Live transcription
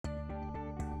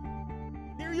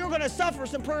you're going to suffer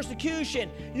some persecution.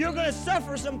 You're going to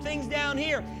suffer some things down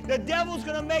here. The devil's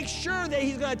going to make sure that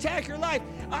he's going to attack your life.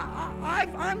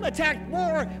 I'm attacked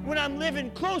more when I'm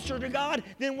living closer to God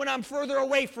than when I'm further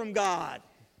away from God.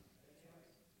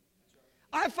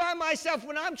 I find myself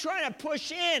when I'm trying to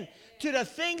push in to the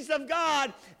things of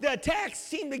God, the attacks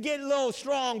seem to get a little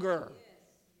stronger.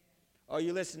 Are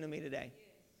you listening to me today?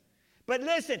 But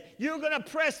listen, you're going to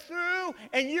press through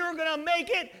and you're going to make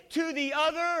it to the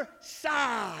other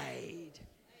side.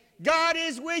 God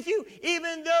is with you.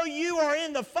 Even though you are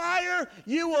in the fire,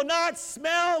 you will not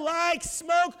smell like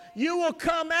smoke. You will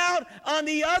come out on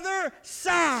the other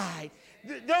side.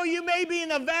 Though you may be in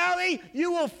the valley,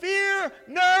 you will fear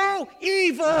no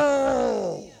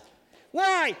evil.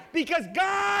 Why? Because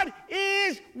God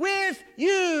is with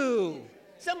you.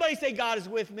 Somebody say, God is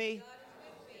with me.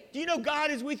 Do you know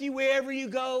God is with you wherever you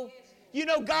go? You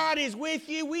know God is with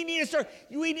you. We need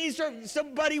to start.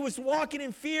 Somebody was walking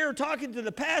in fear, talking to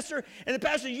the pastor, and the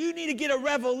pastor, you need to get a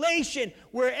revelation.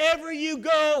 Wherever you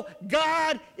go,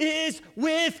 God is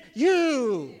with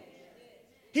you.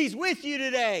 He's with you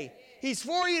today. He's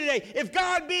for you today. If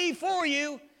God be for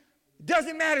you, it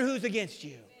doesn't matter who's against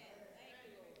you.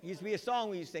 There used to be a song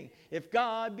we used to sing. If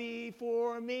God be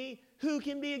for me, who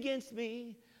can be against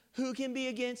me? Who can be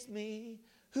against me?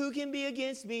 Who can be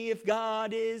against me? If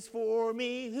God is for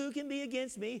me, who can be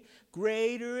against me?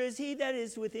 Greater is he that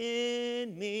is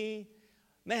within me.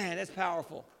 Man, that's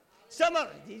powerful. Do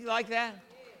you like that?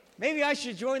 Maybe I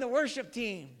should join the worship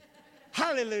team.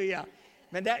 Hallelujah.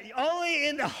 Man, that only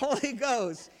in the Holy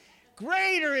Ghost.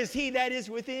 Greater is he that is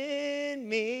within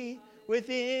me,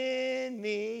 within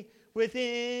me,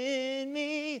 within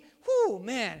me. Whoo,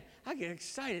 man, I get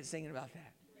excited singing about that.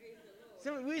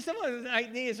 Some of us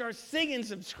need to start singing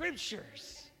some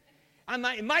scriptures.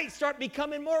 It might start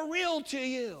becoming more real to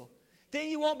you. Then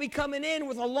you won't be coming in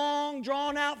with a long,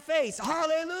 drawn-out face.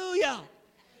 Hallelujah.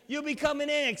 You'll be coming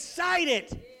in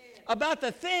excited about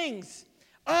the things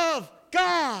of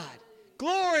God.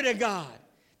 Glory to God.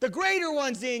 The greater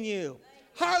one's in you.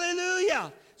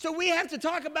 Hallelujah. So we have to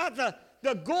talk about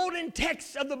the golden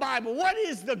text of the Bible. What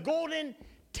is the golden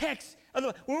text of the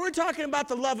Bible? When we're talking about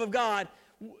the love of God,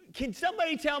 can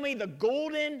somebody tell me the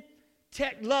golden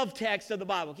love text of the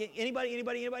Bible?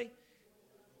 Anybody?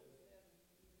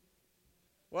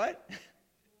 What?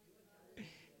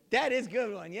 That is a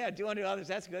good one. Yeah, do unto others.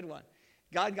 That's a good one.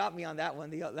 God got me on that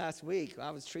one last week. I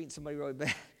was treating somebody really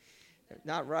bad.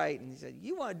 Not right. And he said,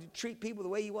 you want to treat people the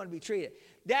way you want to be treated.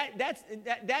 That's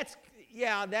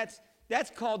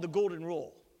called the golden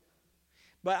rule.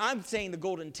 But I'm saying the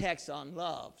golden text on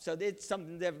love. So it's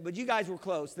something different. But you guys were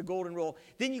close, the golden rule.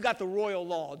 Then you got the royal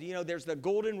law. Do you know there's the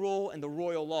golden rule and the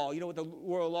royal law? You know what the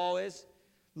royal law is?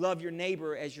 Love your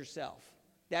neighbor as yourself.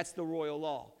 That's the royal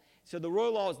law. So the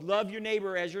royal law is love your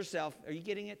neighbor as yourself. Are you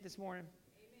getting it this morning?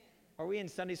 Amen. Are we in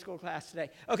Sunday school class today?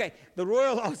 Okay, the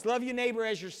royal law is love your neighbor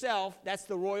as yourself. That's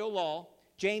the royal law.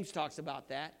 James talks about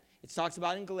that. It talks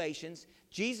about in Galatians.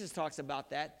 Jesus talks about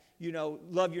that. You know,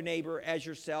 love your neighbor as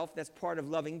yourself. That's part of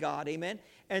loving God. Amen.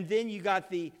 And then you got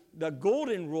the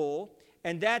golden rule,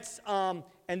 and that's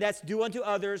do unto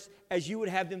others as you would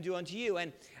have them do unto you.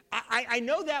 And I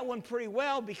know that one pretty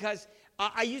well because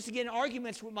I used to get in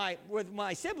arguments with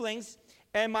my siblings,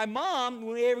 and my mom,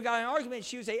 when we ever got in an argument,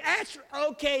 she would say,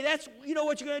 okay, that's, you know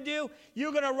what you're going to do?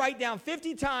 You're going to write down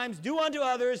 50 times, do unto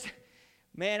others.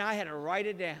 Man, I had to write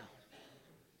it down.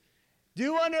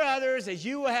 Do unto others as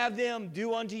you will have them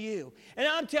do unto you. And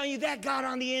I'm telling you, that got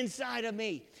on the inside of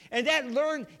me. And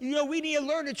we need to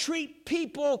learn to treat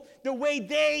people the way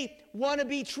they want to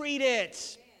be treated.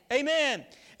 Amen.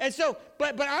 And so,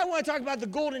 but I want to talk about the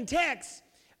golden text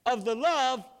of the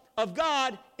love of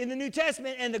God in the New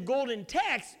Testament, and the golden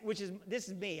text, this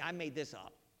is me. I made this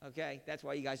up. Okay? That's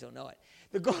why you guys don't know it.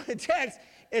 The golden text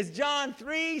is John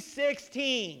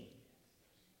 3:16.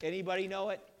 Anybody know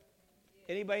it?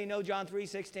 Anybody know John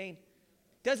 3:16?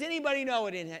 Does anybody know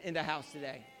it in the house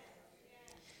today?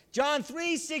 John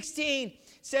 3:16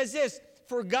 says this,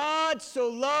 for God so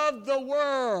loved the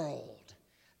world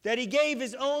that he gave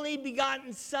his only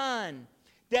begotten Son,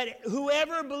 that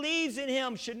whoever believes in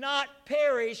him should not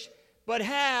perish, but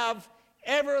have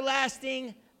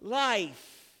everlasting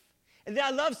life. And then I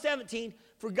love 17,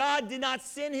 for God did not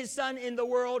send his Son in the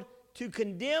world to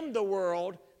condemn the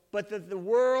world, but that the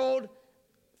world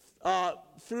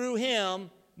through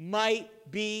him might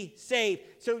be saved.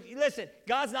 So listen,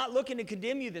 God's not looking to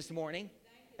condemn you this morning.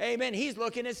 Amen. He's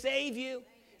looking to save you.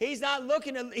 He's not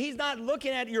looking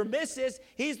at your misses.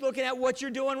 He's looking at what you're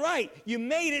doing right. You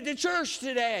made it to church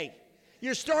today.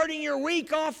 You're starting your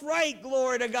week off right,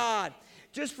 glory to God.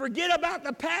 Just forget about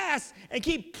the past and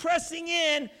keep pressing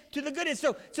in to the goodness.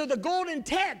 So the golden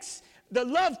text, the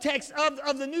love text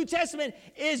of the New Testament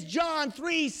is John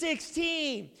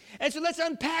 3:16. And so let's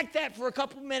unpack that for a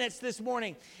couple minutes this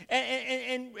morning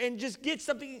and just get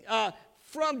something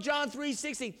from John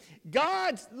 3:16.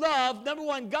 God's love, number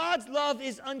one, God's love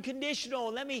is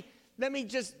unconditional. Let me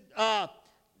just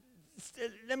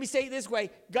let me say it this way.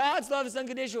 God's love is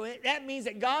unconditional. That means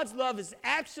that God's love is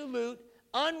absolute,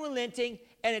 unrelenting,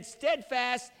 and it's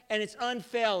steadfast, and it's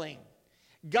unfailing.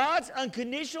 God's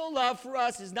unconditional love for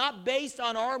us is not based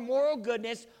on our moral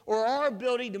goodness or our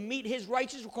ability to meet his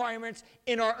righteous requirements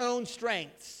in our own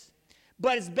strengths,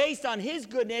 but it's based on his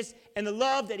goodness and the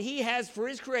love that he has for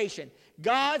his creation.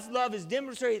 God's love is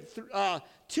demonstrated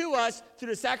to us through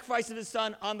the sacrifice of his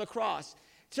son on the cross.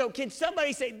 So can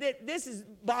somebody say, this is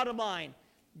bottom line.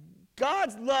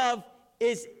 God's love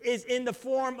is in the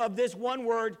form of this one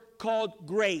word called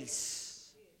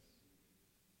grace.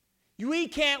 We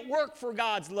can't work for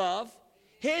God's love.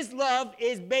 His love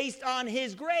is based on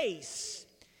his grace.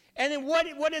 And then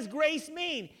what does grace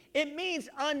mean? It means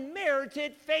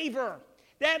unmerited favor.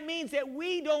 That means that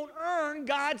we don't earn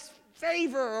God's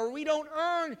favor, or we don't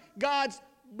earn God's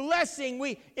blessing.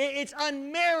 It's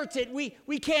unmerited.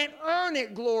 We can't earn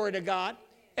it, glory to God.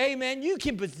 Amen. You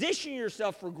can position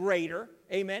yourself for greater.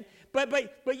 Amen.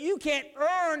 But you can't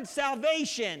earn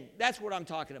salvation. That's what I'm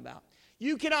talking about.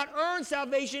 You cannot earn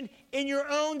salvation in your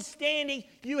own standing.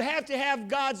 You have to have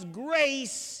God's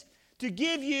grace to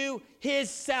give you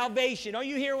his salvation. Are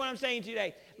you hearing what I'm saying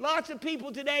today? Lots of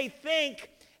people today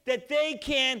think that they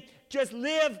can just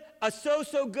live a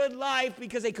so-so good life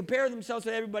because they compare themselves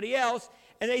to everybody else,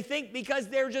 and they think because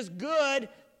they're just good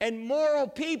and moral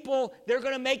people, they're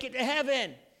going to make it to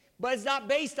heaven. But it's not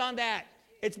based on that.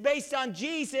 It's based on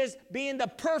Jesus being the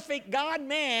perfect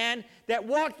God-man that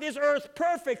walked this earth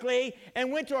perfectly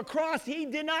and went to a cross he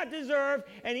did not deserve,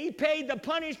 and he paid the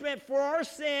punishment for our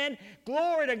sin.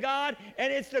 Glory to God.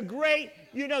 And it's the great,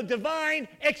 divine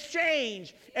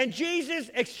exchange. And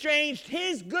Jesus exchanged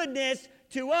his goodness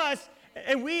to us,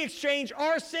 and we exchange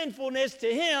our sinfulness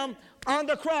to him on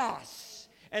the cross.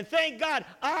 And thank God,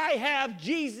 I have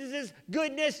Jesus'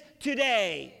 goodness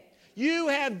today. You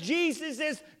have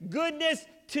Jesus' goodness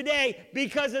today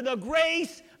because of the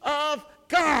grace of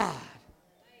God.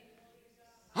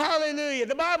 Hallelujah.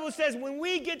 The Bible says when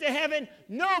we get to heaven,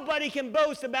 nobody can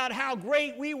boast about how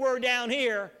great we were down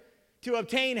here to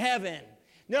obtain heaven.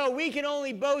 No, we can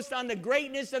only boast on the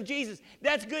greatness of Jesus.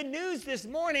 That's good news this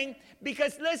morning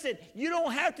because, listen, you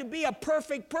don't have to be a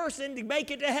perfect person to make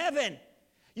it to heaven.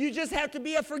 You just have to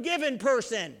be a forgiven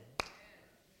person.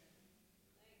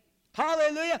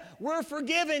 Hallelujah. We're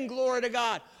forgiven, glory to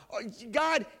God.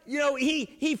 God,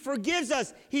 he forgives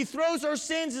us. He throws our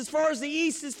sins as far as the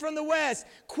east is from the west.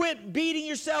 Quit beating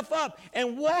yourself up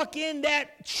and walk in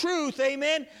that truth,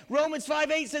 amen. Romans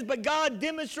 5:8 says, but God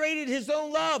demonstrated his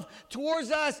own love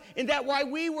towards us in that while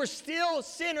we were still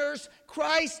sinners,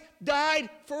 Christ died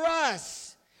for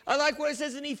us. I like what it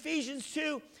says in Ephesians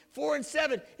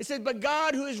 2:4-7. It says, but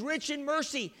God, who is rich in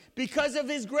mercy, because of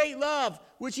his great love,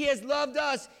 which he has loved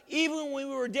us, even when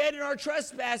we were dead in our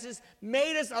trespasses,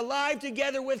 made us alive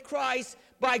together with Christ.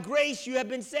 By grace you have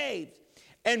been saved,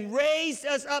 and raised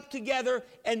us up together,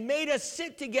 and made us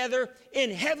sit together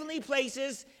in heavenly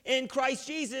places in Christ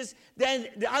Jesus. Then,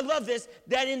 I love this,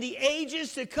 that in the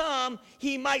ages to come,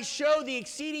 he might show the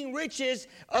exceeding riches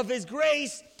of his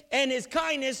grace and his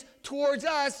kindness towards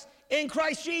us in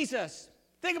Christ Jesus.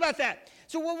 Think about that.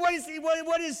 So what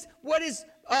is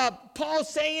Paul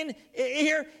saying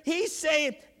here? He's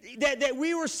saying that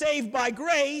we were saved by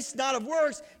grace, not of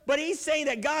works, but he's saying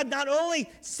that God not only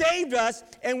saved us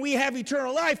and we have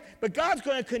eternal life, but God's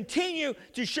going to continue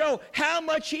to show how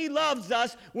much he loves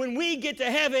us when we get to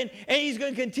heaven, and he's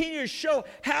going to continue to show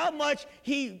how much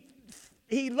he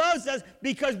loves us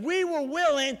because we were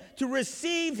willing to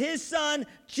receive his son,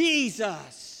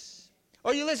 Jesus.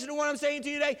 Are you listening to what I'm saying to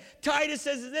you today? Titus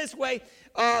says it this way.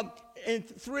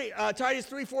 Titus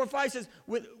 3:4-5 says,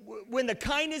 when the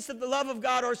kindness of the love of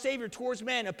God our Savior towards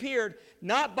man appeared,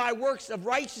 not by works of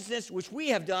righteousness which we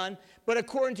have done, but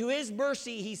according to his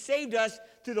mercy he saved us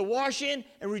through the washing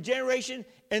and regeneration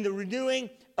and the renewing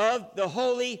of the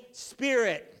Holy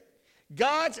Spirit.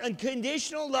 God's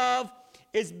unconditional love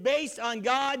is based on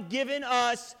God giving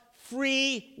us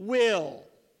free will.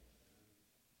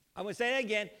 I'm going to say that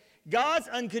again. God's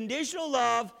unconditional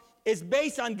love is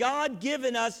based on God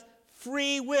giving us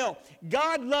free will.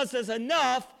 God loves us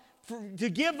enough to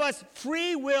give us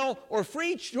free will or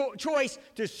free choice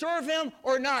to serve him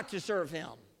or not to serve him.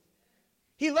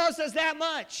 He loves us that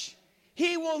much.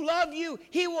 He will love you.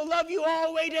 He will love you all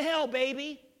the way to hell,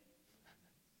 baby.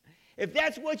 If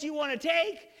that's what you want to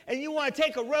take, and you want to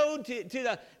take a road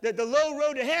to the low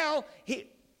road to hell,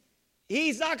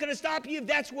 he's not going to stop you if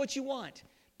that's what you want.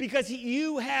 Because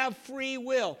you have free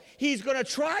will. He's going to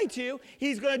try to.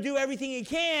 He's going to do everything he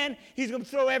can. He's going to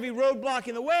throw every roadblock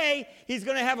in the way. He's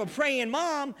going to have a praying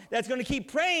mom that's going to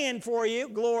keep praying for you.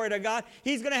 Glory to God.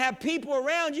 He's going to have people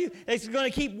around you that's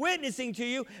going to keep witnessing to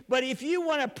you. But if you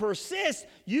want to persist,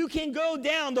 you can go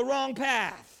down the wrong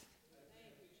path.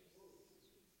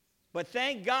 But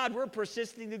thank God we're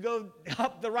persisting to go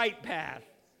up the right path.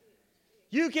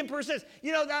 You can persist.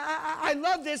 You know, I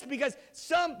love this because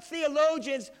some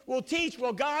theologians will teach,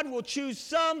 well, God will choose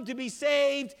some to be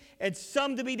saved and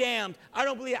some to be damned. I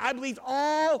don't believe it. I believe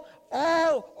all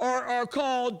are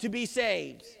called to be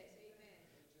saved. Yes,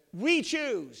 we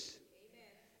choose. Amen.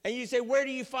 And you say, where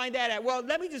do you find that at? Well,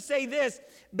 let me just say this.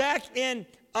 Back in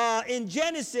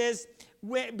Genesis,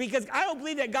 because I don't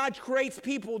believe that God creates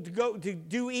people to go to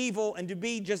do evil and to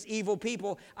be just evil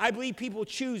people. I believe people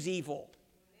choose evil.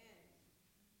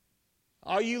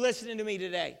 Are you listening to me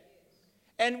today?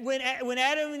 And when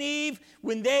Adam and Eve,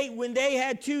 when they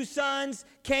had two sons,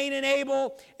 Cain and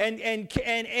Abel, and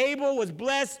Abel was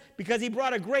blessed because he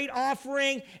brought a great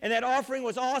offering, and that offering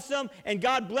was awesome, and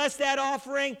God blessed that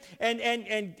offering,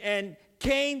 and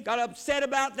Cain got upset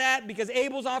about that because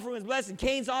Abel's offering was blessed and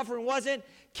Cain's offering wasn't.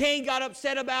 Cain got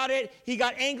upset about it. He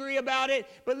got angry about it.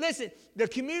 But listen, the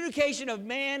communication of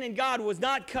man and God was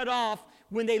not cut off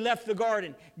when they left the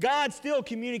garden. God still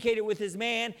communicated with his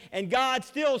man, and God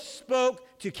still spoke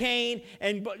to Cain,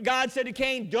 and God said to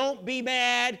Cain, don't be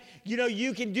mad. You know,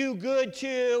 you can do good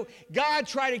too. God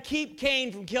tried to keep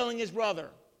Cain from killing his brother.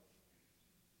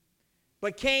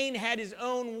 But Cain had his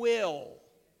own will.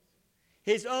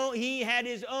 He had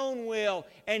his own will,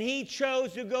 and he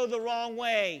chose to go the wrong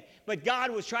way. But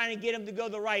God was trying to get him to go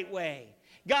the right way.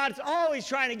 God's always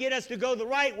trying to get us to go the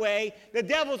right way. The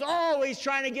devil's always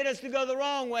trying to get us to go the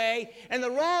wrong way. And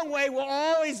the wrong way will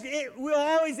always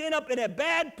end up in a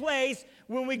bad place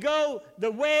when we go the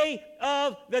way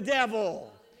of the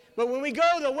devil. But when we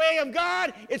go the way of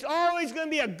God, it's always going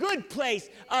to be a good place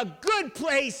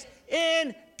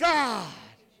in God.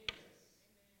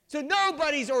 So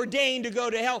nobody's ordained to go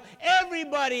to hell.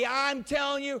 Everybody, I'm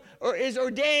telling you, is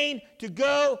ordained to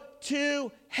go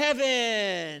to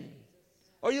heaven.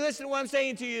 Are you listening to what I'm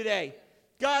saying to you today?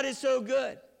 God is so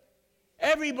good.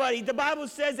 Everybody, the Bible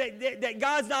says that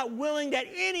God's not willing that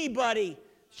anybody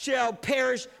shall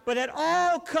perish, but that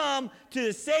all come to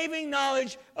the saving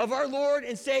knowledge of our Lord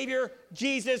and Savior,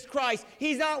 Jesus Christ.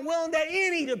 He's not willing that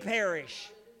any to perish.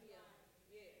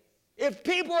 If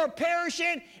people are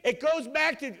perishing, it goes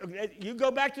back to, you go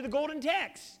back to the golden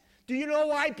text. Do you know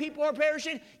why people are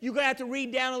perishing? You're going to have to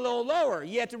read down a little lower.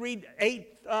 You have to read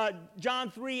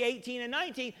John 3, 18 and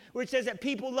 19, which says that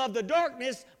people love the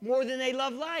darkness more than they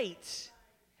love light.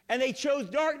 And they chose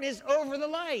darkness over the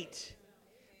light.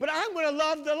 But I'm going to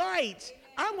love the light.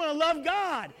 I'm going to love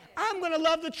God. I'm going to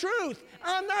love the truth.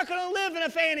 I'm not going to live in a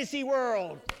fantasy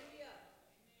world.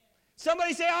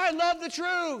 Somebody say, I love the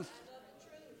truth.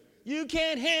 You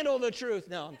can't handle the truth.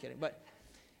 No, I'm kidding. But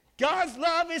God's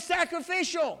love is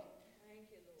sacrificial.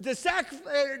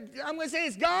 I'm going to say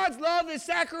this. God's love is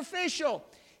sacrificial.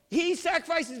 He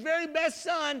sacrificed his very best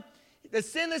son, the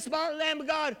sinless, spotless Lamb of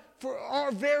God,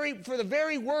 for the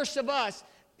very worst of us.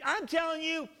 I'm telling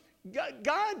you,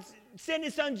 God sent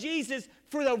his son Jesus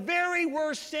for the very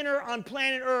worst sinner on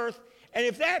planet Earth. And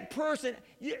if that person,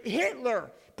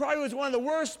 Hitler, probably was one of the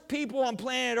worst people on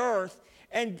planet Earth,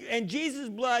 and Jesus'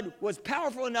 blood was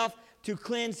powerful enough to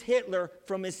cleanse Hitler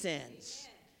from his sins.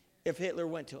 If Hitler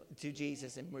went to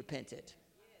Jesus and repented.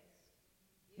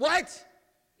 What?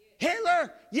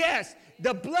 Hitler? Yes.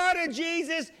 The blood of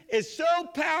Jesus is so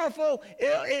powerful.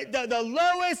 The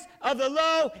lowest of the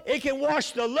low, it can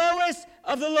wash the lowest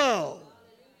of the low.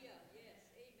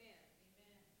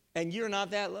 And you're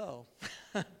not that low.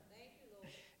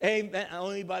 Amen.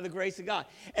 Only by the grace of God.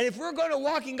 And if we're going to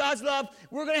walk in God's love,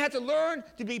 we're going to have to learn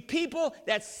to be people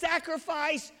that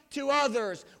sacrifice to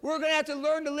others. We're going to have to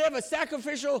learn to live a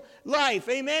sacrificial life.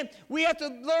 Amen. We have to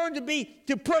learn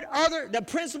to put the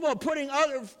principle of putting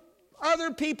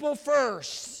other people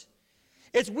first.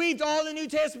 It's weaved all the New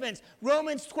Testaments.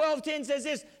 Romans 12:10 says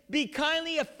this: be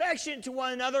kindly affectionate to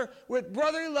one another with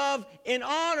brotherly love, in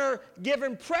honor,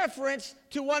 giving preference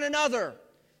to one another.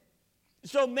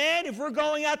 So, man, if we're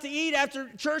going out to eat after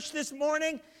church this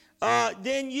morning,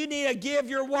 then you need to give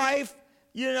your wife,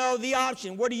 the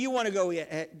option. What do you want to go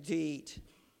to eat?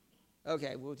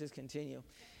 Okay, we'll just continue.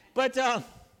 But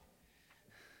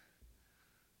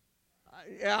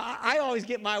I always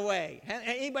get my way.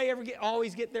 Anybody ever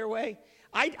always get their way?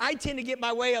 I tend to get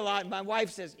my way a lot. And my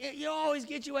wife says, you always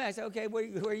get your way. I say, okay,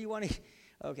 where you want to?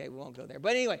 Okay, we won't go there.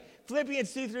 But anyway,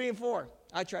 Philippians 2, 3, and 4.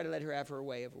 I try to let her have her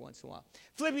way every once in a while.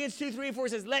 Philippians 2, 3, and 4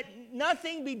 says, let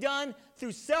nothing be done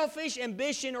through selfish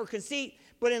ambition or conceit,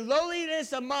 but in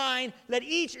lowliness of mind, let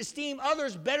each esteem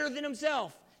others better than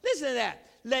himself. Listen to that.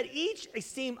 Let each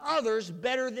esteem others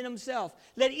better than himself.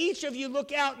 Let each of you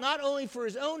look out not only for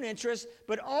his own interests,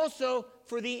 but also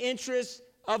for the interests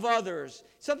of others.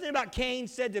 Something about Cain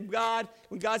said to God,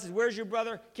 when God says, where's your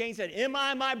brother? Cain said, am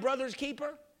I my brother's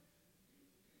keeper?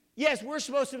 Yes, we're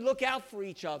supposed to look out for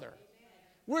each other.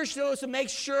 We're supposed to make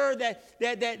sure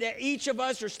that each of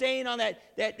us are staying on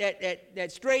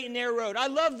that straight and narrow road. I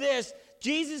love this.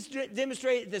 Jesus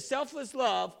demonstrated the selfless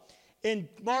love in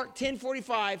Mark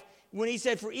 10:45 when he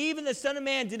said, for even the Son of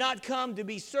Man did not come to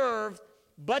be served,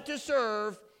 but to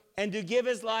serve and to give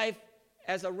his life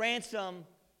as a ransom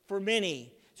for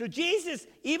many. So Jesus,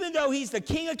 even though he's the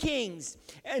King of Kings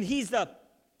and he's the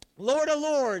Lord of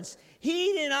Lords,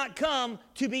 he did not come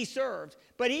to be served,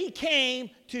 but he came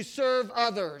to serve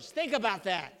others. Think about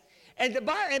that. And the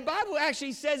Bible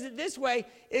actually says it this way.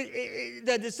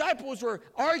 The disciples were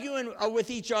arguing with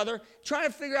each other, trying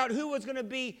to figure out who was going to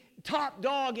be top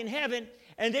dog in heaven.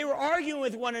 And they were arguing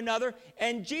with one another.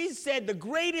 And Jesus said, the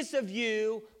greatest of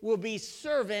you will be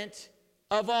servant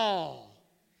of all.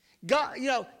 God,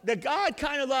 the God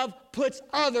kind of love puts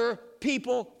other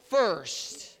people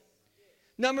first.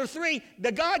 Number 3,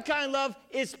 the God kind of love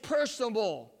is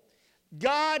personable.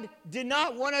 God did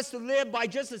not want us to live by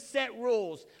just a set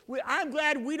rules. I'm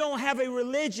glad we don't have a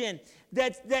religion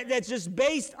that's just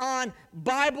based on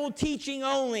Bible teaching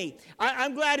only.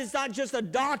 I'm glad it's not just a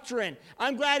doctrine.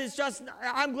 I'm glad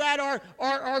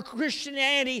our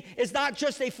Christianity is not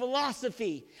just a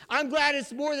philosophy. I'm glad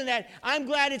it's more than that. I'm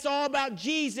glad it's all about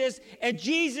Jesus, and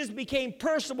Jesus became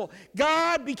personable.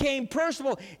 God became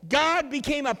personable. God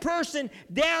became a person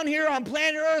down here on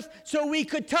planet Earth so we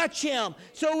could touch him,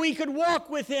 so we could walk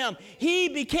with him. He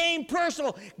became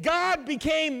personal. God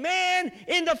became man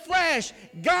in the flesh.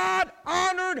 God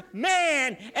honored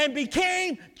man and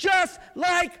became just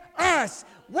like us.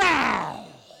 Wow!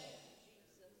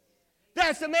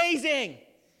 That's amazing.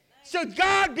 So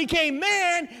God became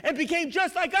man and became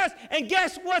just like us. And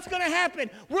guess what's going to happen?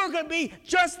 We're going to be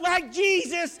just like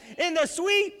Jesus in the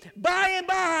sweet by and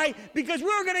by, because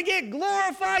we're going to get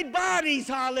glorified bodies.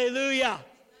 Hallelujah.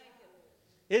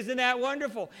 Isn't that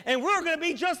wonderful? And we're going to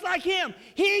be just like him.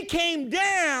 He came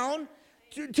down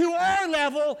to our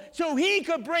level so he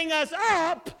could bring us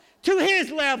up to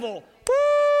his level.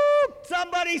 Woo!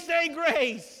 Somebody say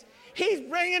grace. He's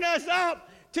bringing us up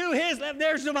to his level.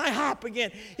 There's my hop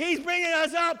again. He's bringing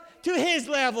us up to his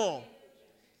level.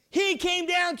 He came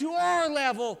down to our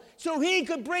level so he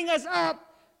could bring us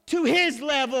up to his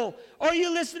level. Are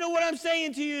you listening to what I'm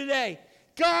saying to you today?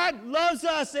 God loves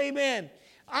us, amen.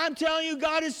 I'm telling you,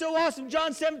 God is so awesome.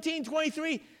 John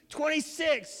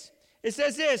 17:23-26. It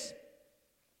says this,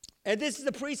 and this is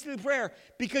the priestly prayer,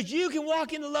 because you can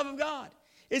walk in the love of God.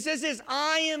 It says this,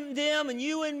 I am them and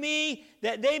you and me,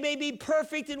 that they may be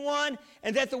perfect in one,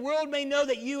 and that the world may know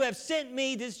that you have sent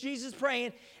me, this is Jesus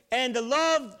praying, and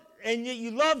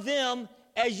you love them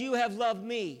as you have loved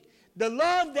me. The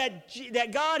love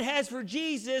that God has for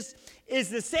Jesus is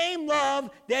the same love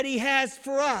that he has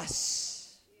for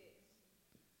us.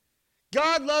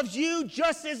 God loves you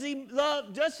just as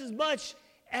much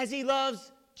as he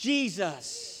loves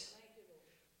Jesus.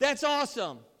 That's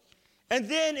awesome. And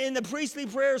then in the priestly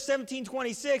prayer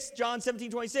 17:26, John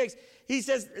 17:26, he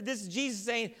says, this is Jesus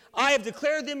saying, I have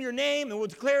declared them your name and will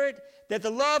declare it, that the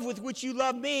love with which you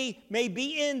love me may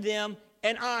be in them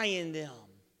and I in them.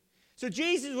 So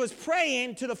Jesus was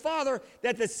praying to the Father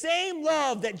that the same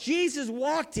love that Jesus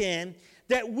walked in,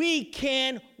 that we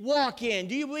can walk in.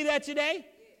 Do you believe that today?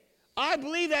 I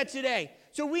believe that today.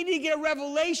 So we need to get a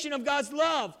revelation of God's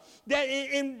love. That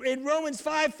in Romans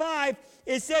 5:5,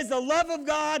 it says the love of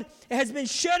God has been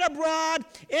shed abroad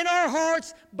in our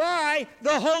hearts by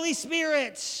the Holy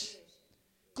Spirit.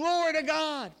 Glory to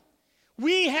God.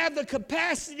 We have the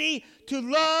capacity to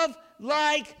love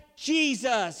like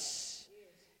Jesus.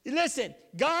 Listen,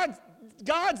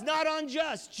 God's not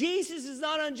unjust. Jesus is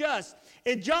not unjust.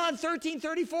 In John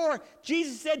 13:34,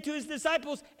 Jesus said to his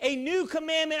disciples, a new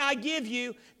commandment I give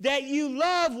you, that you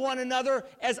love one another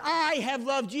as I have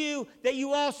loved you, that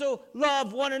you also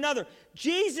love one another.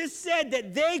 Jesus said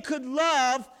that they could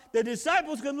love, the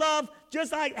disciples could love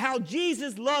just like how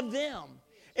Jesus loved them.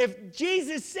 If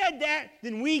Jesus said that,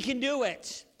 then we can do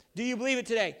it. Do you believe it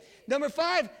today? Number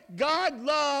 5,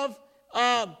 God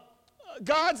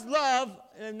God's love,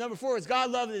 and number 4 is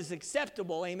God's love is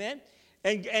acceptable, amen?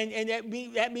 And that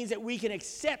means that we can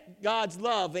accept God's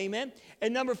love, amen?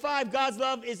 And number 5, God's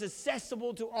love is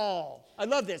accessible to all. I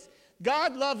love this.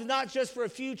 God's love is not just for a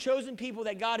few chosen people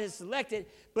that God has selected,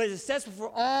 but is accessible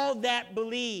for all that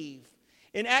believe.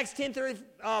 In Acts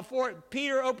 10:34,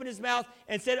 Peter opened his mouth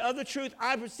and said, of the truth,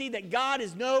 I perceive that God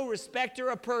is no respecter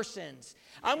of persons.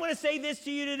 I'm going to say this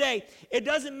to you today. It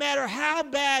doesn't matter how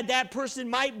bad that person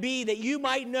might be that you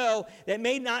might know that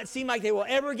may not seem like they will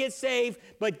ever get saved,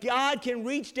 but God can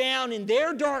reach down in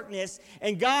their darkness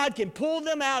and God can pull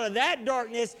them out of that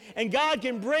darkness and God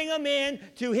can bring them in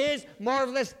to his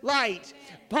marvelous light.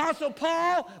 Apostle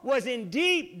Paul was in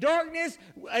deep darkness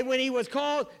when he was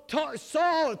called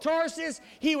Saul of Tarsus.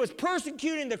 He was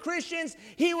persecuting the Christians.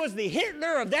 He was the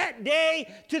Hitler of that day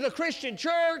to the Christian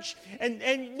church.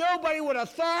 And nobody would have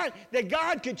thought that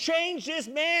God could change this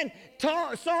man,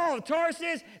 Saul of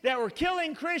Tarsus, that were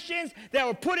killing Christians, that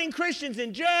were putting Christians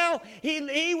in jail.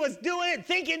 He was doing it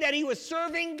thinking that he was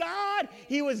serving God.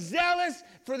 He was zealous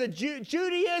for the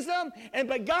Judaism,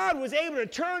 but God was able to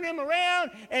turn him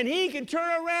around, and he can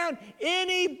turn around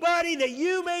anybody that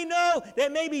you may know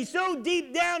that may be so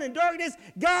deep down in darkness.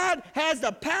 God has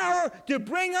the power to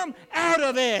bring them out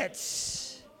of it.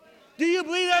 Do you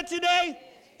believe that today?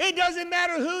 It doesn't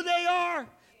matter who they are.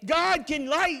 God can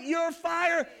light your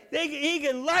fire. He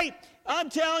can light.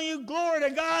 I'm telling you, glory to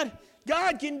God.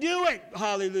 God can do it.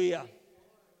 Hallelujah.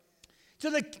 So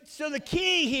the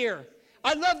key here,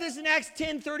 I love this in Acts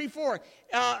 10:34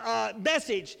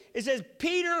 message. It says,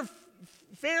 Peter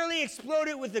fairly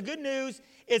exploded with the good news.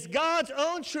 It's God's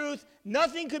own truth.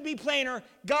 Nothing could be plainer.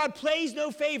 God plays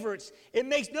no favorites. It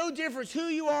makes no difference who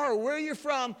you are or where you're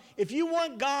from. If you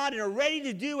want God and are ready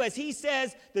to do as he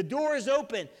says, the door is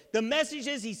open. The message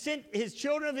is he sent his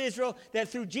children of Israel that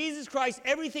through Jesus Christ,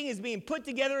 everything is being put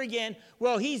together again.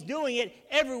 Well, he's doing it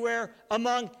everywhere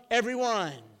among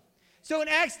everyone. So in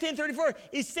Acts 10:34,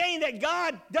 he's saying that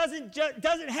God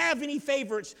doesn't have any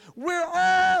favorites. We're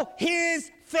all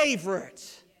his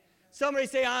favorites. Somebody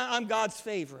say, I'm God's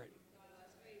favorite.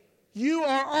 You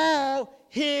are all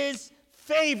his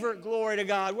favorite, glory to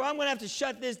God. Well, I'm going to have to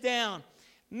shut this down.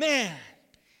 Man,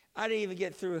 I didn't even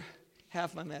get through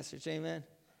half my message, amen.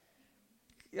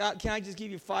 Can I just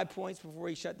give you 5 points before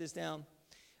we shut this down?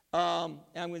 And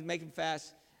I'm going to make them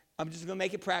fast. I'm just going to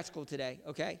make it practical today,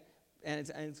 okay? And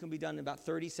it's going to be done in about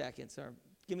 30 seconds, or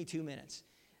give me 2 minutes.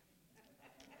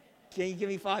 Can you give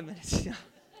me 5 minutes?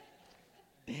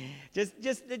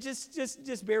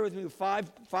 just bear with me with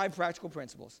five practical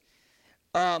principles.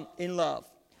 In love.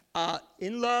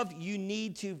 In love, you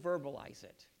need to verbalize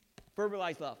it.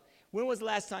 Verbalize love. When was the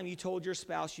last time you told your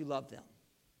spouse you loved them?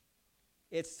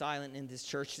 It's silent in this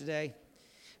church today.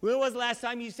 When was the last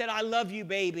time you said, I love you,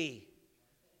 baby?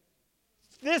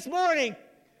 This morning.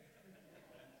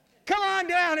 Come on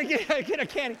down and get a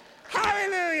candy.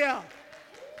 Hallelujah.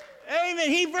 Amen.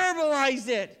 He verbalized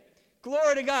it.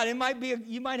 Glory to God.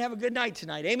 You might have a good night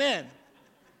tonight. Amen.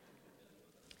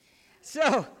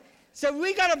 So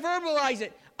we got to verbalize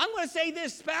it. I'm going to say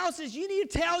this, spouses, you need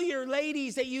to tell your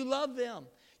ladies that you love them.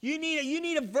 You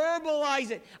need to verbalize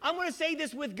it. I'm going to say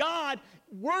this with God.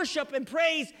 Worship and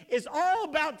praise is all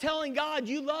about telling God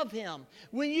you love him.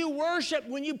 When you worship,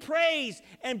 when you praise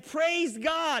and praise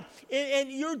God,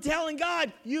 and you're telling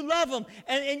God you love him,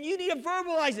 and you need to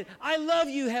verbalize it. I love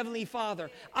you, Heavenly Father.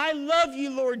 I love you,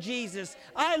 Lord Jesus.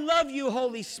 I love you,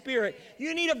 Holy Spirit.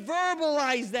 You need to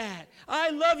verbalize that.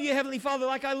 I love you, Heavenly Father,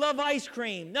 like I love ice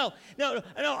cream. No, don't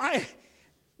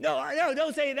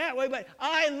say it that way, but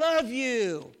I love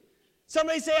you.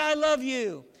 Somebody say, I love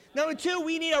you. Number 2,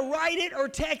 we need to write it or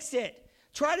text it.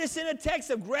 Try to send a text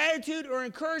of gratitude or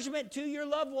encouragement to your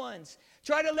loved ones.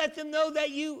 Try to let them know that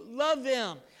you love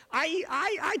them.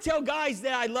 I tell guys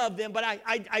that I love them, but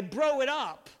I bro it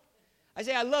up. I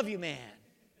say, I love you, man.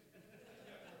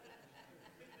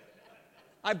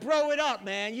 I bro it up,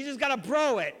 man. You just got to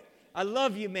bro it. I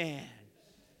love you, man.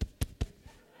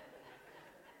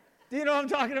 Do you know what I'm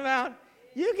talking about?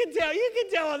 You can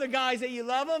tell other guys that you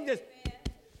love them. Just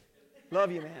love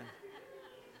you, man.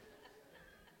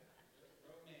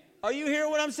 Are you hearing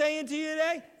what I'm saying to you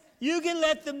today? You can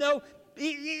let them know.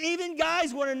 Even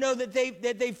guys want to know that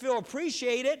they feel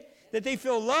appreciated, that they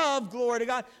feel loved. Glory to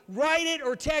God. Write it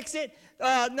or text it.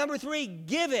 Number 3,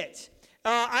 give it.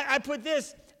 I put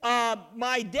this.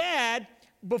 My dad,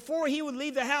 before he would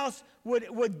leave the house,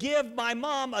 would give my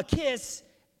mom a kiss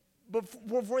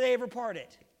before they ever parted.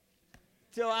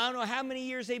 So I don't know how many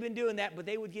years they've been doing that, but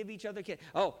they would give each other a kiss.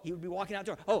 Oh, he would be walking out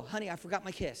the door. Oh, honey, I forgot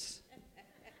my kiss.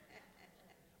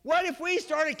 What if we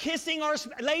started kissing our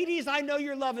ladies? I know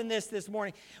you're loving this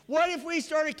morning. What if we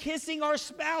started kissing our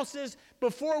spouses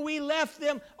before we left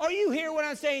them? Are you hear what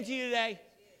I'm saying to you today?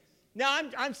 Now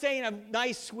I'm saying a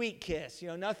nice, sweet kiss.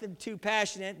 Nothing too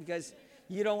passionate because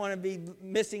you don't want to be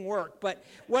missing work. But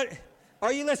what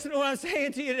are you listening to what I'm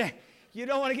saying to you today? You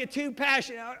don't want to get too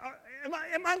passionate.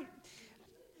 Am I?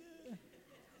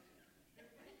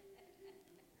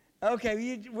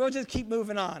 Okay, we'll just keep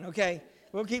moving on. Okay.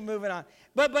 We'll keep moving on.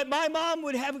 But my mom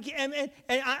would have, and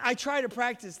I try to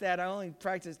practice that. I only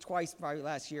practiced twice probably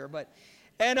last year. I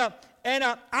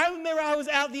remember I was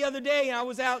out the other day, and I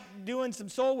was out doing some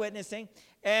soul witnessing,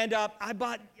 and I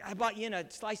bought Yen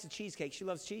a slice of cheesecake. She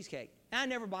loves cheesecake.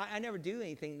 And I never do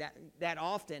anything that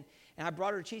often. And I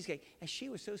brought her a cheesecake, and she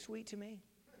was so sweet to me.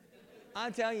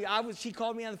 I'm telling you, she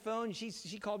called me on the phone, and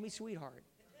she called me sweetheart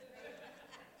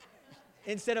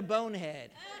instead of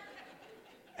bonehead.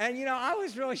 And, I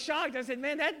was really shocked. I said,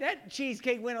 man, that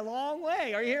cheesecake went a long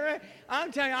way. Are you hearing it?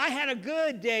 I'm telling you, I had a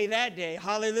good day that day.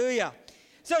 Hallelujah.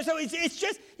 So it's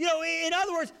just, in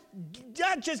other words,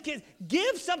 not just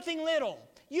give something little.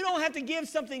 You don't have to give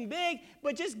something big,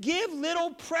 but just give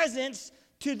little presents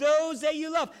to those that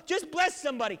you love. Just bless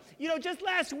somebody. Just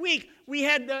last week, we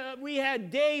had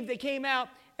Dave that came out,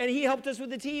 and he helped us with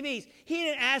the TVs. He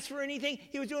didn't ask for anything.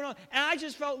 He was doing all, and I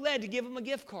just felt led to give him a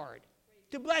gift card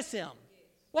to bless him.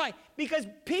 Why? Because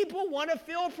people want to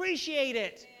feel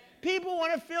appreciated. People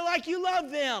want to feel like you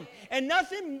love them. And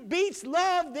nothing beats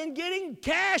love than getting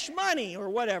cash money or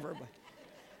whatever.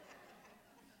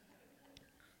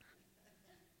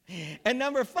 And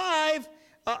number 4,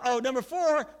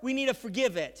 we need to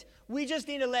forgive it. We just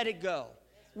need to let it go.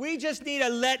 We just need to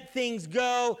let things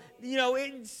go.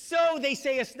 So they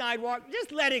say a snide walk.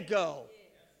 Just let it go.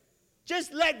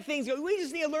 Just let things go. We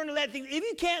just need to learn to let things. If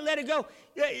you can't let it go,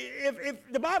 if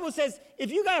the Bible says,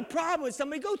 if you got a problem with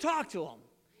somebody, go talk to them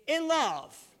in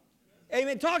love.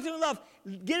 Amen. Talk to them in love.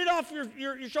 Get it off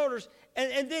your shoulders.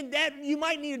 And then that you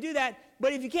might need to do that.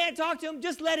 But if you can't talk to them,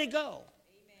 just let it go. Amen.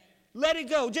 Let it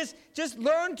go. Just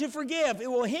learn to forgive. It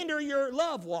will hinder your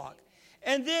love walk.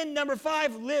 And then number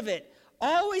 5, live it.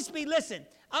 Listen,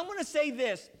 I'm going to say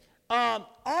this.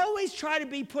 Always try to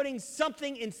be putting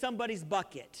something in somebody's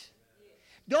bucket.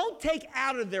 Don't take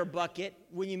out of their bucket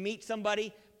when you meet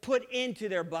somebody, put into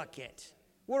their bucket.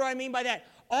 What do I mean by that?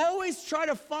 Always try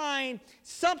to find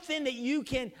something that you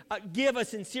can give a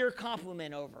sincere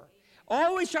compliment over.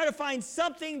 Always try to find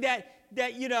something that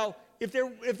if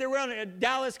they're wearing a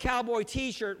Dallas Cowboy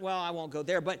t-shirt, well, I won't go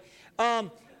there, but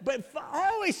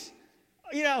always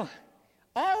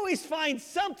find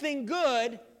something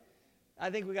good. I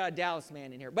think we got a Dallas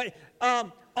man in here. But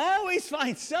always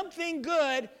find something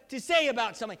good to say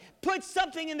about somebody. Put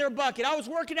something in their bucket. I was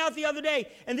working out the other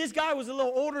day, and this guy was a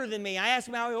little older than me. I asked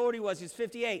him how old he was. He was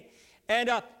 58. And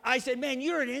I said, man,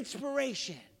 you're an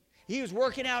inspiration. He was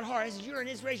working out hard. I said, you're an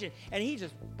inspiration. And he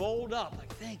just bowled up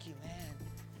like, thank you, man.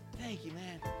 Thank you,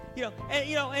 man.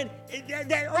 And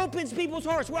that opens people's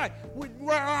hearts. Why?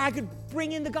 Where I could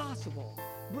bring in the gospel.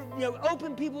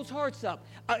 Open people's hearts up.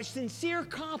 A sincere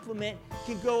compliment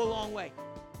can go a long way.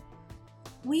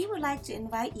 We would like to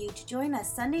invite you to join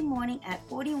us Sunday morning at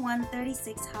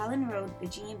 4136 Holland Road,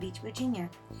 Virginia Beach, Virginia.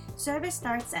 Service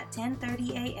starts at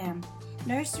 10:30 a.m.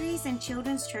 Nurseries and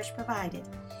Children's Church provided.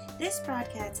 This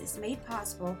broadcast is made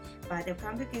possible by the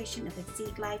congregation of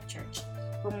Exceed Life Church.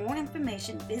 For more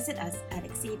information, visit us at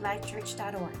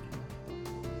exceedlifechurch.org.